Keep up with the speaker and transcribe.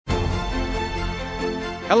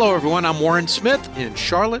Hello, everyone. I'm Warren Smith in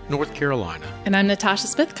Charlotte, North Carolina. And I'm Natasha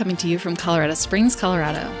Smith, coming to you from Colorado Springs,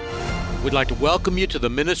 Colorado. We'd like to welcome you to the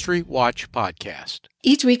Ministry Watch podcast.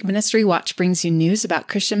 Each week, Ministry Watch brings you news about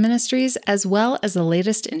Christian ministries, as well as the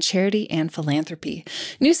latest in charity and philanthropy.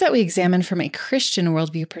 News that we examine from a Christian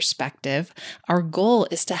worldview perspective. Our goal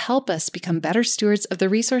is to help us become better stewards of the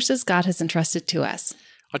resources God has entrusted to us.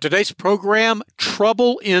 On today's program,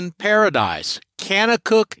 Trouble in Paradise.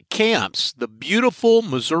 Kanakuk Camps, the beautiful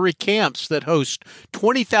Missouri camps that host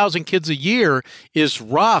 20,000 kids a year, is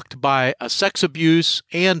rocked by a sex abuse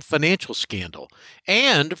and financial scandal.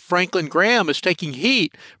 And Franklin Graham is taking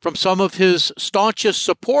heat from some of his staunchest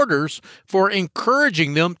supporters for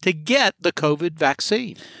encouraging them to get the COVID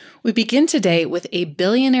vaccine. We begin today with a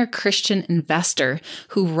billionaire Christian investor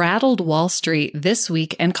who rattled Wall Street this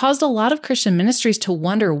week and caused a lot of Christian ministries to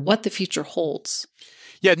wonder what the future holds.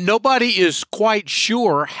 Yet nobody is quite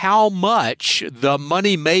sure how much the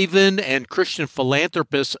money maven and Christian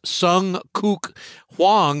philanthropist Sung Kook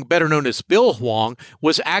Hwang, better known as Bill Hwang,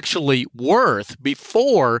 was actually worth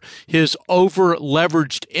before his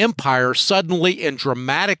over-leveraged empire suddenly and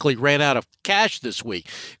dramatically ran out of cash this week.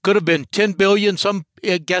 Could have been $10 billion, some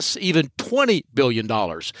guess even $20 billion.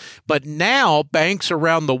 But now banks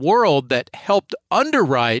around the world that helped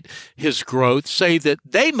underwrite his growth say that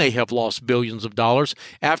they may have lost billions of dollars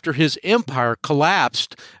after his empire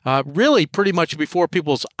collapsed really pretty much before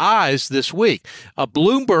people's eyes this week. A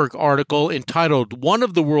Bloomberg article entitled "One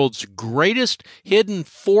of the World's Greatest Hidden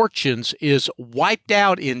Fortunes is Wiped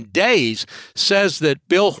Out in Days" says that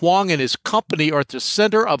Bill Hwang and his company are at the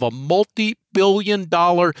center of a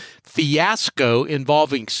multi-billion-dollar fiasco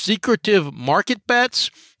involving secretive market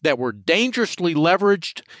bets that were dangerously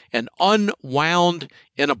leveraged and unwound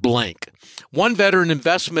in a blink. One veteran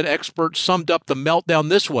investment expert summed up the meltdown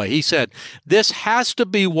this way. He said, "This has to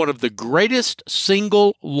be one of the greatest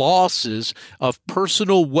single losses of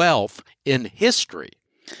personal wealth in history."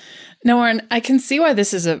 Now, Warren, I can see why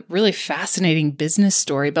this is a really fascinating business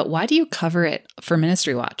story, but why do you cover it for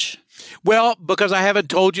Ministry Watch? Well, because I haven't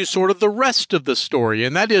told you sort of the rest of the story,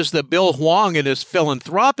 and that is that Bill Hwang and his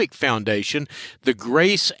philanthropic foundation, the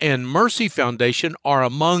Grace and Mercy Foundation, are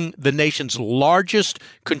among the nation's largest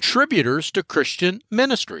contributors to Christian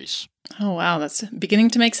ministries. Oh, wow. That's beginning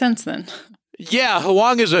to make sense then. Yeah,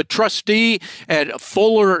 Hwang is a trustee at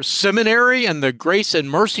Fuller Seminary, and the Grace and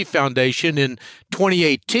Mercy Foundation in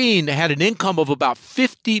 2018 had an income of about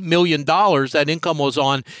 $50 million. That income was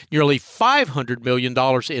on nearly $500 million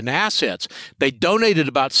in assets. They donated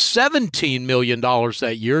about $17 million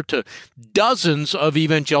that year to dozens of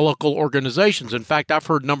evangelical organizations. In fact, I've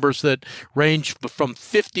heard numbers that range from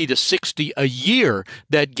 50 to 60 a year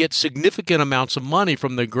that get significant amounts of money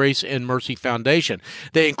from the Grace and Mercy Foundation.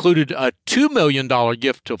 They included a $2 million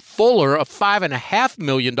gift to Fuller, a $5.5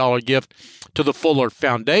 million gift to the Fuller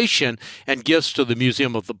Foundation, and gifts to the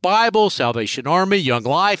Museum of the Bible, Salvation Army, Young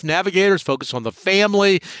Life, Navigators, Focus on the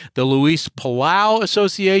Family, the Luis Palau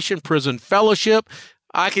Association, Prison Fellowship.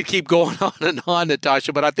 I could keep going on,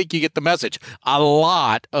 Natasha, but I think you get the message. A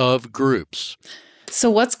lot of groups. So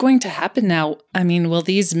what's going to happen now? I mean, will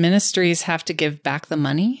these ministries have to give back the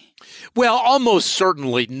money? Well, almost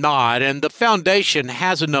certainly not, and the foundation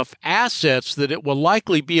has enough assets that it will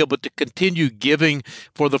likely be able to continue giving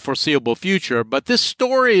for the foreseeable future. But this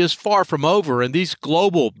story is far from over, and these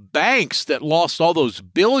global banks that lost all those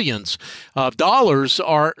billions of dollars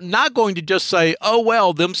are not going to just say, oh,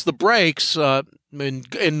 well, them's the breaks, and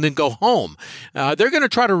then go home. They're going to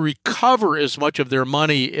try to recover as much of their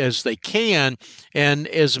money as they can in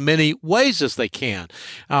as many ways as they can.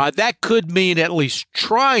 That could mean at least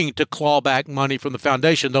trying to claw back money from the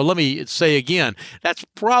foundation, though let me say again, that's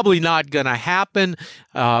probably not going to happen,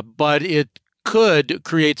 but it could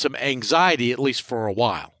create some anxiety, at least for a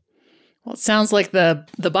while. Well, it sounds like the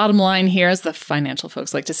bottom line here, as the financial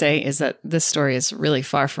folks like to say, is that this story is really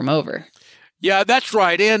far from over. Yeah, that's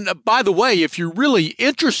right. And by the way, if you're really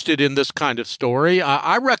interested in this kind of story,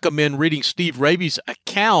 I recommend reading Steve Raby's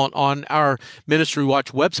account on our Ministry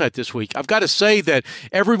Watch website this week. I've got to say that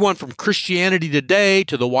everyone from Christianity Today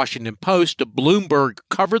to the Washington Post to Bloomberg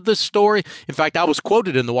covered this story. In fact, I was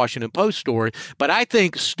quoted in the Washington Post story. But I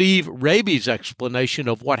think Steve Raby's explanation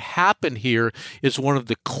of what happened here is one of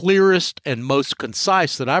the clearest and most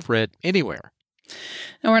concise that I've read anywhere.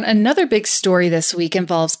 Now, another big story this week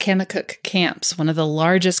involves Kanakuk Camps, one of the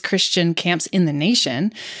largest Christian camps in the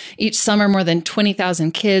nation. Each summer, more than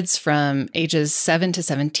 20,000 kids from ages 7 to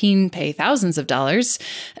 17 pay thousands of dollars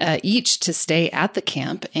each to stay at the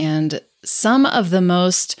camp. And Some of the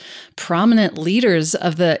most prominent leaders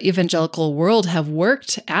of the evangelical world have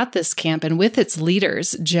worked at this camp and with its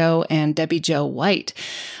leaders, Joe and Debbie Jo White.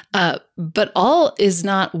 But all is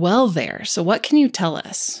not well there. So what can you tell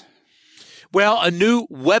us? Well, a new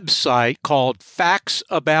website called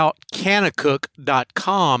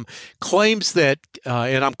factsaboutkanakuk.com claims that,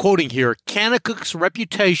 and I'm quoting here, Kanakuk's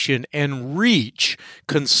reputation and reach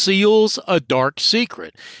conceals a dark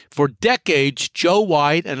secret. For decades, Joe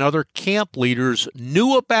White and other camp leaders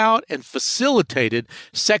knew about and facilitated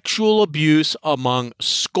sexual abuse among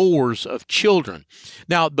scores of children.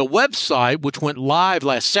 Now, the website, which went live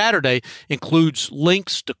last Saturday, includes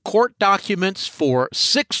links to court documents for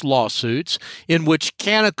 6 lawsuits in which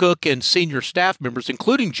Kanakuk and senior staff members,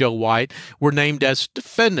 including Joe White, were named as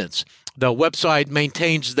defendants. The website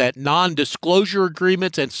maintains that non-disclosure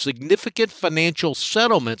agreements and significant financial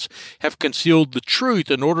settlements have concealed the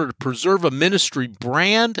truth in order to preserve a ministry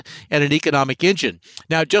brand and an economic engine.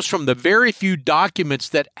 Now, just from the very few documents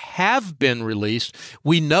that have been released,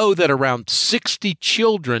 we know that around 60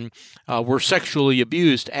 children were sexually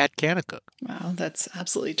abused at Kanakuk. Wow, that's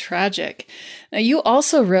absolutely tragic. Now, you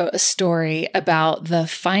also wrote a story about the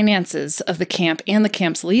finances of the camp and the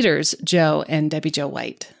camp's leaders, Joe and Debbie Jo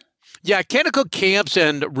White. Yeah, Kanakuk camps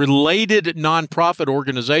and related nonprofit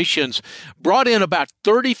organizations brought in about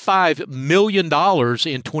 $35 million in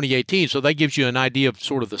 2018. So that gives you an idea of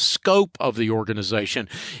sort of the scope of the organization.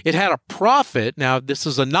 It had a profit. Now, this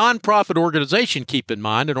is a nonprofit organization, keep in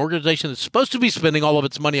mind, an organization that's supposed to be spending all of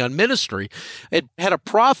its money on ministry. It had a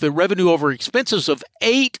profit, revenue over expenses, of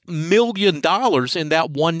 $8 million in that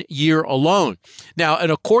 1 year alone. Now,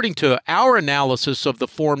 and according to our analysis of the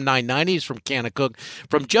Form 990s from Kanakuk,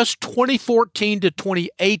 from just 2014 to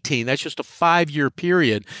 2018, that's just a 5-year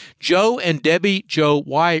period, Joe and Debbie Jo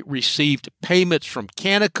White received payments from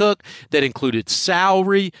Kanakuk that included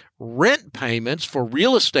salary, rent payments for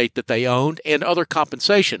real estate that they owned, and other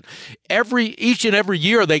compensation. Each and every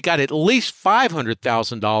year, they got at least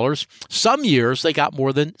 $500,000. Some years, they got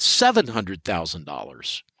more than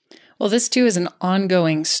 $700,000. Well, this too is an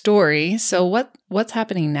ongoing story. So what's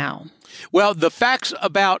happening now? Well, the Facts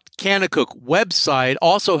About Kanakuk website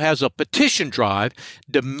also has a petition drive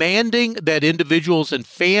demanding that individuals and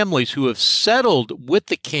families who have settled with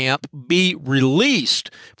the camp be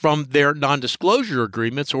released from their non-disclosure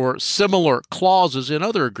agreements or similar clauses in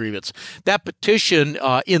other agreements. That petition,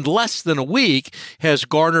 in less than a week, has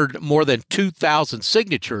garnered more than 2,000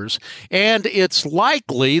 signatures, and it's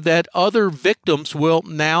likely that other victims will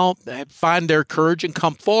now find their courage and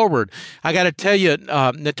come forward. I got to tell you,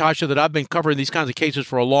 Natasha, that I've been covering these kinds of cases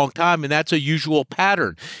for a long time, and that's a usual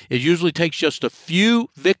pattern. It usually takes just a few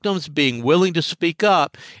victims being willing to speak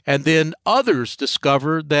up, and then others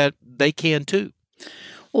discover that they can too.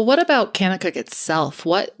 Well, what about Kanakuk itself?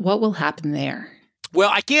 What will happen there? Well,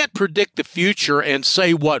 I can't predict the future and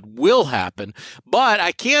say what will happen, but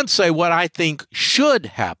I can say what I think should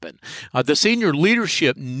happen. The senior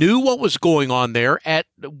leadership knew what was going on there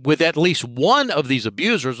with at least one of these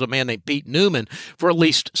abusers, a man named Pete Newman, for at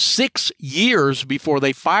least 6 years before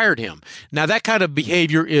they fired him. Now, that kind of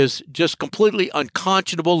behavior is just completely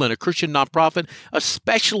unconscionable in a Christian nonprofit,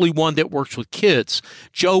 especially one that works with kids.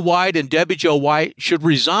 Joe White and Debbie Jo White should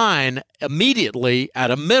resign immediately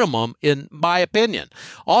at a minimum, in my opinion.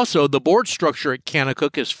 Also, the board structure at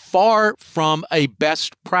Kanakuk is far from a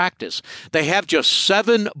best practice. They have just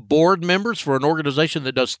 7 board members for an organization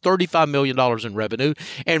that does $35 million in revenue,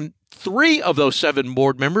 and 3 of those 7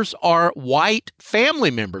 board members are White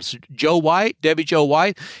family members. Joe White, Debbie Jo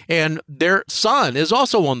White, and their son is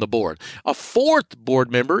also on the board. A 4th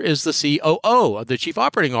board member is the COO, the chief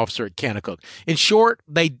operating officer at Kanakuk. In short,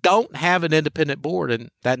 they don't have an independent board,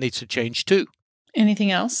 and that needs to change too.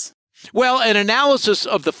 Anything else? Well, an analysis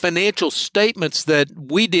of the financial statements that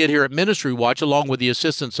we did here at Ministry Watch, along with the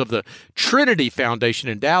assistance of the Trinity Foundation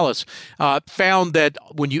in Dallas, found that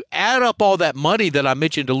when you add up all that money that I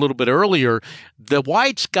mentioned a little bit earlier, the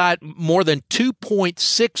Whites got more than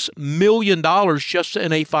 $2.6 million just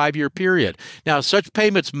in a 5-year period. Now, such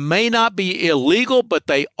payments may not be illegal, but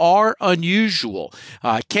they are unusual.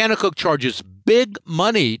 Kanakuk charges big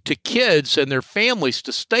money to kids and their families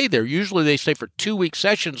to stay there. Usually they stay for 2-week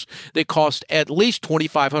sessions that cost at least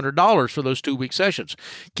 $2,500 for those 2-week sessions.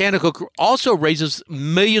 Kanakuk also raises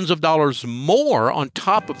millions of dollars more on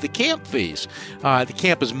top of the camp fees. The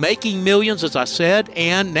camp is making millions, as I said,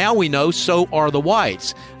 and now we know so are the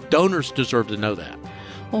Whites. Donors deserve to know that.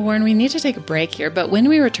 Well, Warren, we need to take a break here, but when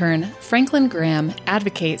we return, Franklin Graham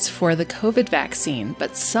advocates for the COVID vaccine,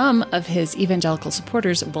 but some of his evangelical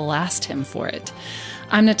supporters blast him for it.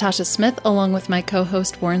 I'm Natasha Smith, along with my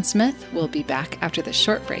co-host Warren Smith. We'll be back after this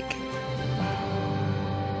short break.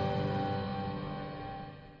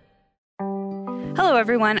 Hello,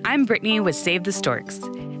 everyone. I'm Brittany with Save the Storks.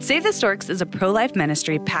 Save the Storks is a pro-life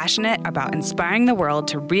ministry passionate about inspiring the world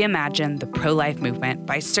to reimagine the pro-life movement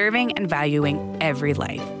by serving and valuing every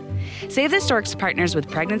life. Save the Storks partners with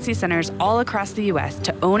pregnancy centers all across the U.S.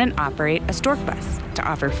 to own and operate a stork bus to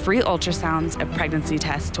offer free ultrasounds and pregnancy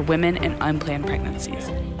tests to women in unplanned pregnancies.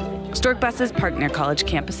 Stork buses park near college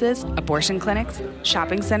campuses, abortion clinics,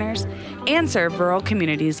 shopping centers, and serve rural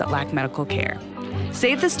communities that lack medical care.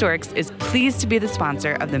 Save the Storks is pleased to be the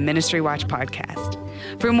sponsor of the Ministry Watch podcast.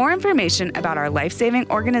 For more information about our life-saving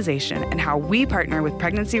organization and how we partner with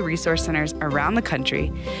pregnancy resource centers around the country,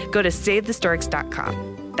 go to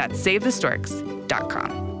SaveTheStorks.com. That's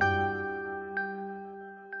SaveTheStorks.com.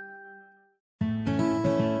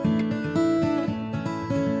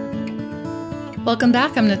 Welcome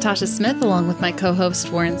back. I'm Natasha Smith, along with my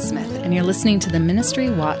co-host Warren Smith, and you're listening to the Ministry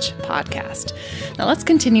Watch podcast. Now let's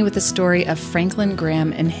continue with the story of Franklin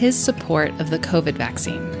Graham and his support of the COVID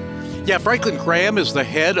vaccine. Yeah, Franklin Graham is the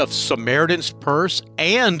head of Samaritan's Purse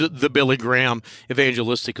and the Billy Graham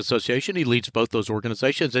Evangelistic Association. He leads both those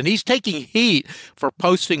organizations, and he's taking heat for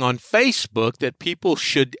posting on Facebook that people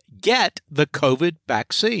should get the COVID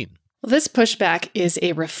vaccine. Well, this pushback is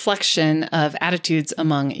a reflection of attitudes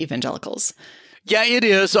among evangelicals. Yeah, it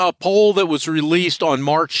is. A poll that was released on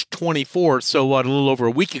March 24th, so a little over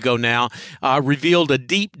a week ago now, revealed a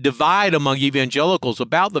deep divide among evangelicals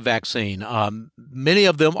about the vaccine. Many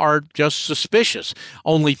of them are just suspicious.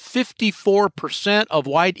 Only 54% of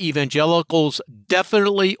white evangelicals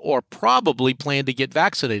definitely or probably plan to get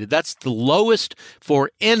vaccinated. That's the lowest for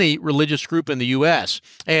any religious group in the U.S.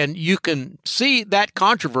 And you can see that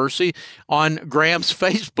controversy on Graham's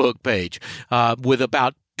Facebook page with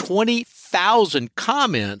about 20,000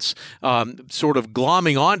 comments sort of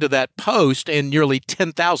glomming onto that post and nearly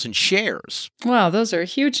 10,000 shares. Wow, those are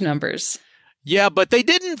huge numbers. Yeah, but they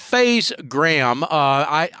didn't faze Graham.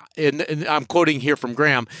 And I'm quoting here from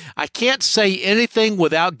Graham. I can't say anything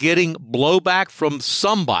without getting blowback from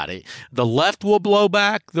somebody. The left will blow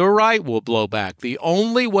back. The right will blow back. The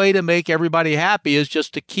only way to make everybody happy is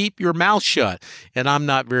just to keep your mouth shut. And I'm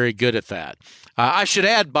not very good at that. I should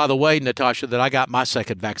add, by the way, Natasha, that I got my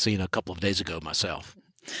second vaccine a couple of days ago myself.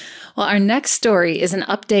 Well, our next story is an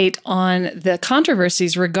update on the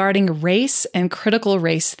controversies regarding race and critical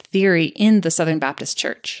race theory in the Southern Baptist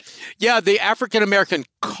Church. Yeah, the African American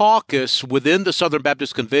caucus within the Southern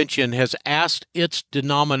Baptist Convention has asked its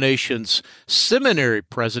denomination's seminary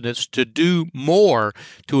presidents to do more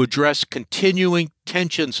to address continuing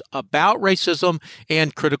tensions about racism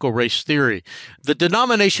and critical race theory. The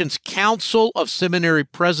denomination's Council of Seminary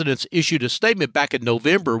Presidents issued a statement back in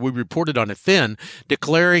November, we reported on it then,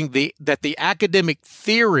 declaring that the academic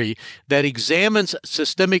theory that examines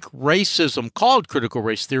systemic racism, called critical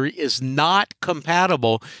race theory, is not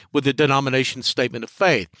compatible with the denomination's statement of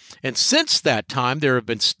faith. And since that time, there have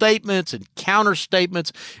been statements and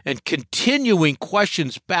counter-statements and continuing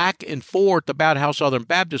questions back and forth about how Southern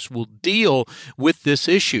Baptists will deal with this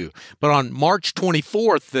issue. But on March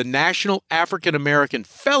 24th, the National African American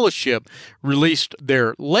Fellowship released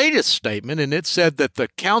their latest statement, and it said that the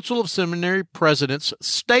Council of Seminary Presidents'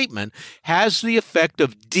 statement has the effect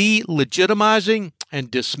of delegitimizing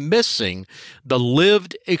and dismissing the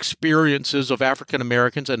lived experiences of African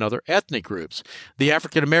Americans and other ethnic groups. The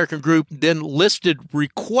African American group then listed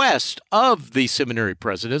requests of the seminary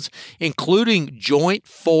presidents, including joint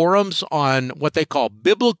forums on what they call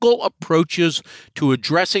biblical approaches to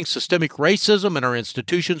addressing systemic racism in our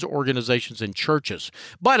institutions, organizations, and churches.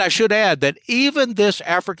 But I should add that even this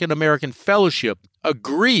African American fellowship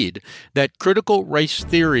agreed that critical race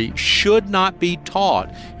theory should not be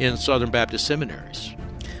taught in Southern Baptist seminaries.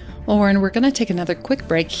 Well, Warren, we're going to take another quick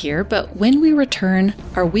break here, but when we return,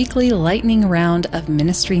 our weekly lightning round of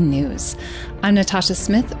ministry news. I'm Natasha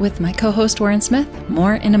Smith with my co-host Warren Smith.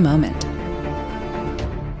 More in a moment.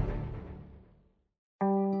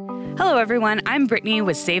 Hello, everyone. I'm Brittany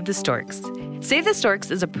with Save the Storks. Save the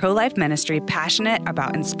Storks is a pro-life ministry passionate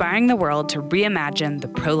about inspiring the world to reimagine the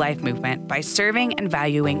pro-life movement by serving and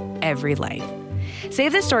valuing every life.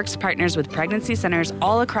 Save the Storks partners with pregnancy centers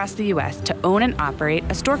all across the U.S. to own and operate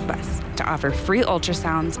a stork bus to offer free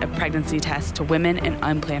ultrasounds and pregnancy tests to women in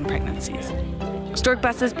unplanned pregnancies. Stork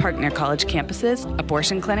buses park near college campuses,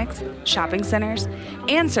 abortion clinics, shopping centers,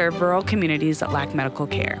 and serve rural communities that lack medical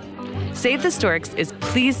care. Save the Storks is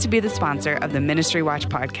pleased to be the sponsor of the Ministry Watch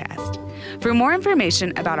podcast. For more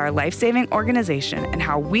information about our life-saving organization and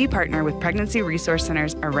how we partner with pregnancy resource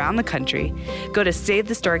centers around the country, go to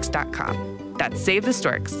SaveTheStorks.com. That's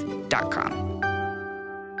SaveTheStorks.com.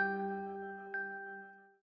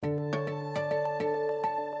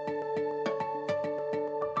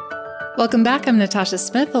 Welcome back. I'm Natasha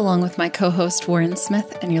Smith, along with my co-host Warren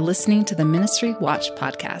Smith, and you're listening to the Ministry Watch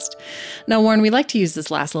podcast. Now, Warren, we like to use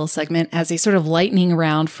this last little segment as a sort of lightning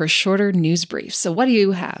round for shorter news briefs. So what do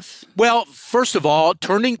you have? Well, first of all,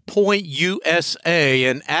 Turning Point USA,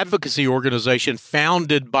 an advocacy organization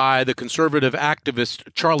founded by the conservative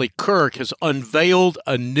activist Charlie Kirk, has unveiled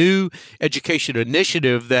a new education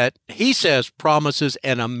initiative that he says promises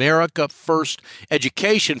an America First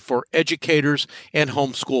education for educators and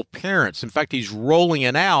homeschool parents. In fact, he's rolling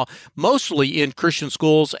it out mostly in Christian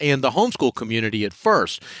schools and the homeschool community at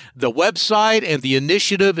first. The website and the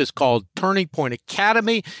initiative is called Turning Point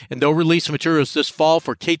Academy, and they'll release materials this fall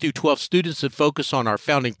for K-12 students that focus on our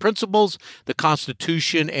founding principles, the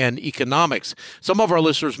Constitution, and economics. Some of our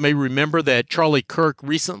listeners may remember that Charlie Kirk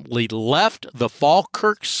recently left the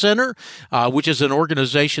Falkirk Center, which is an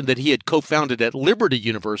organization that he had co-founded at Liberty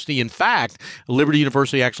University. In fact, Liberty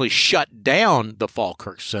University actually shut down the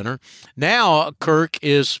Falkirk Center. Now, Kirk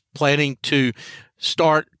is planning to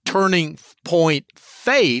start Turning Point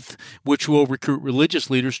Faith, which will recruit religious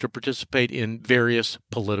leaders to participate in various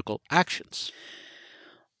political actions.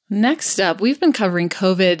 Next up, we've been covering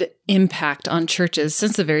COVID impact on churches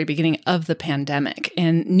since the very beginning of the pandemic,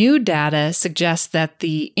 and new data suggests that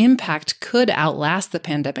the impact could outlast the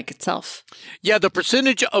pandemic itself. Yeah, the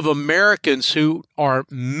percentage of Americans who are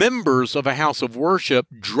members of a house of worship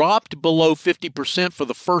dropped below 50% for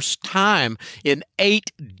the first time in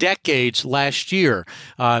 8 decades last year.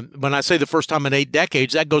 When I say the first time in 8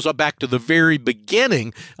 decades, that goes up back to the very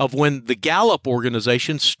beginning of when the Gallup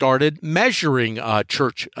organization started measuring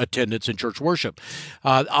church attendance and church worship.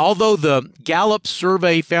 Although the Gallup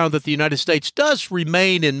survey found that the United States does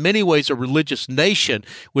remain in many ways a religious nation,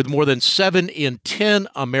 with more than 7 in 10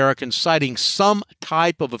 Americans citing some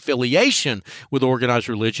type of affiliation with organized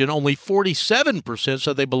religion, only 47%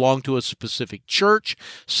 said they belong to a specific church,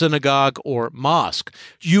 synagogue, or mosque.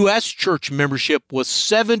 U.S. church membership was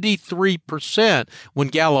 73% when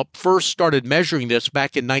Gallup first started measuring this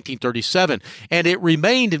back in 1937, and it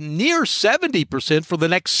remained near 70% for the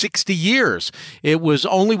next 60 years. It was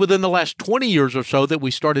only within the last 20 years or so that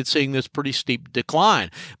we started seeing this pretty steep decline.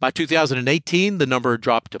 By 2018, the number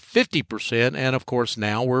dropped to 50%, and of course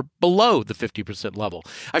now we're below the 50% level.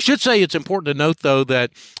 I should say it's important to note, though,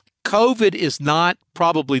 that COVID is not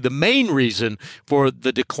probably the main reason for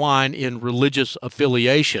the decline in religious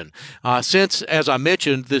affiliation. Since, as I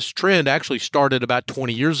mentioned, this trend actually started about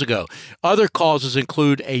 20 years ago. Other causes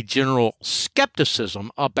include a general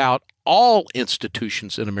skepticism about all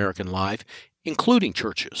institutions in American life, including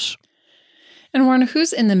churches. And Warren,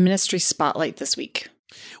 who's in the ministry spotlight this week?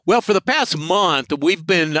 Well, for the past month, we've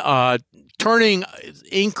been turning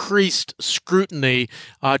increased scrutiny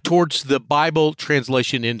towards the Bible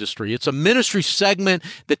translation industry. It's a ministry segment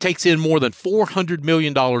that takes in more than $400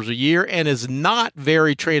 million a year and is not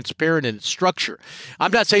very transparent in its structure.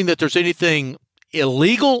 I'm not saying that there's anything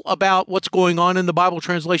illegal about what's going on in the Bible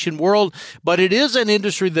translation world, but it is an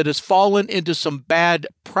industry that has fallen into some bad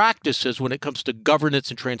practices when it comes to governance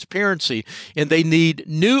and transparency, and they need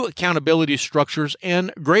new accountability structures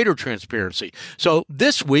and greater transparency. So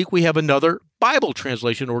this week we have another Bible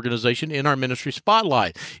translation organization in our ministry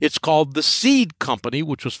spotlight. It's called the Seed Company,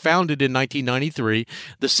 which was founded in 1993.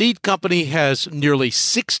 The Seed Company has nearly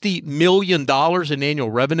 $60 million in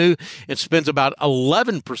annual revenue and spends about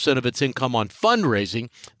 11% of its income on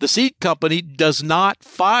fundraising. The Seed Company does not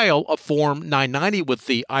file a Form 990 with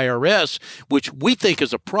the IRS, which we think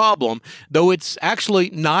is a problem, though it's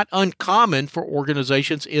actually not uncommon for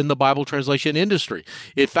organizations in the Bible translation industry.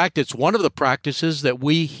 In fact, it's one of the practices that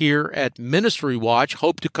we here at Ministry Watch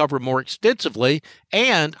hope to cover more extensively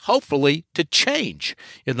and hopefully to change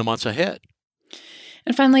in the months ahead.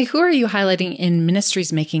 And finally, who are you highlighting in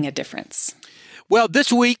Ministries Making a Difference? Well,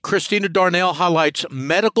 this week, Christina Darnell highlights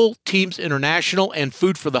Medical Teams International and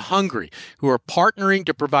Food for the Hungry, who are partnering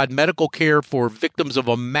to provide medical care for victims of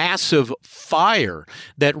a massive fire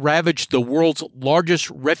that ravaged the world's largest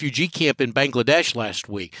refugee camp in Bangladesh last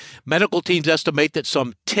week. Medical teams estimate that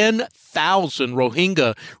some 10,000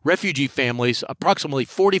 Rohingya refugee families, approximately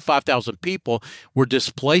 45,000 people, were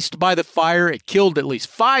displaced by the fire. It killed at least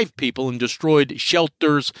 5 people and destroyed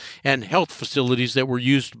shelters and health facilities that were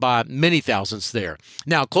used by many thousands there.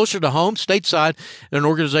 Now, closer to home, stateside, an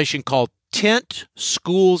organization called Tent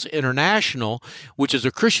Schools International, which is a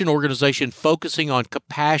Christian organization focusing on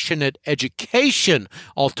compassionate education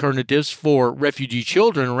alternatives for refugee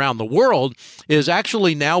children around the world, is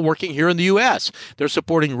actually now working here in the U.S. They're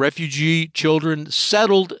supporting refugee children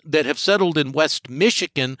that have settled in West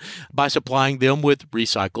Michigan by supplying them with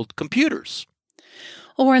recycled computers.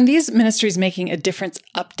 Well, Warren, these Ministries Making a Difference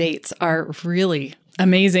updates are really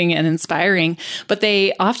amazing and inspiring, but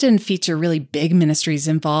they often feature really big ministries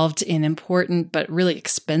involved in important but really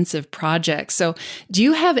expensive projects. So do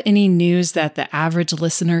you have any news that the average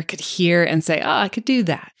listener could hear and say, I could do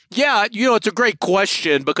that? Yeah, it's a great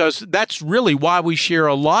question because that's really why we share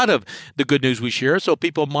a lot of the good news we share. So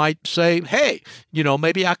people might say, hey,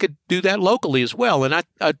 maybe I could do that locally as well. And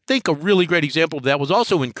I think a really great example of that was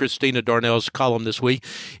also in Christina Darnell's column this week.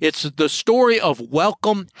 It's the story of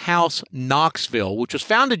Welcome House Knoxville, which was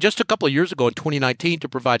founded just a couple of years ago in 2019 to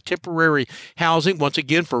provide temporary housing, once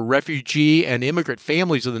again, for refugee and immigrant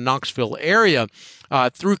families in the Knoxville area.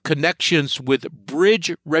 Through connections with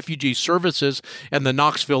Bridge Refugee Services and the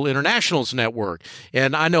Knoxville Internationals Network.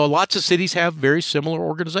 And I know lots of cities have very similar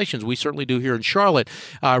organizations. We certainly do here in Charlotte.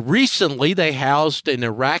 Recently, they housed an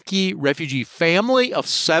Iraqi refugee family of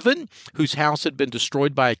 7 whose house had been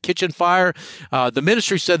destroyed by a kitchen fire. The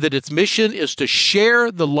ministry said that its mission is to share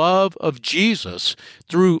the love of Jesus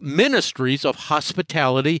through ministries of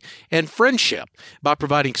hospitality and friendship by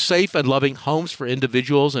providing safe and loving homes for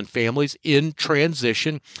individuals and families in transition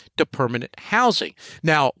to permanent housing.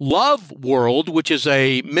 Now, Love World, which is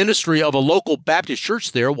a ministry of a local Baptist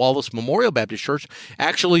church there, Wallace Memorial Baptist Church,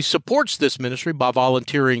 actually supports this ministry by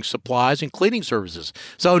volunteering supplies and cleaning services.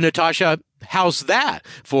 So, Natasha, how's that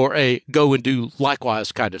for a go and do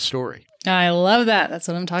likewise kind of story? I love that. That's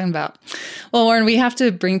what I'm talking about. Well, Warren, we have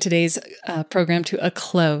to bring today's program to a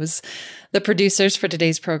close. The producers for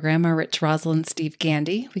today's program are Rich Rosell and Steve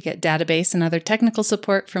Gandy. We get database and other technical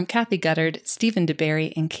support from Kathy Guttard, Stephen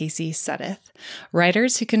DeBerry, and Casey Suddeth.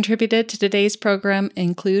 Writers who contributed to today's program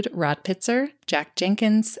include Rod Pitzer, Jack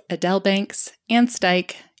Jenkins, Adele Banks, Ann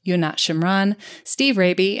Steich, Yonat Shimron, Steve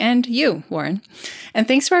Raby, and you, Warren. And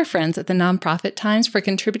thanks to our friends at the Nonprofit Times for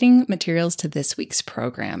contributing materials to this week's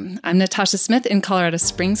program. I'm Natasha Smith in Colorado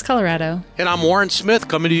Springs, Colorado. And I'm Warren Smith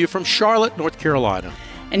coming to you from Charlotte, North Carolina.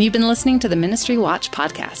 And you've been listening to the Ministry Watch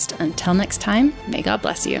podcast. Until next time, may God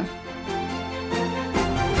bless you.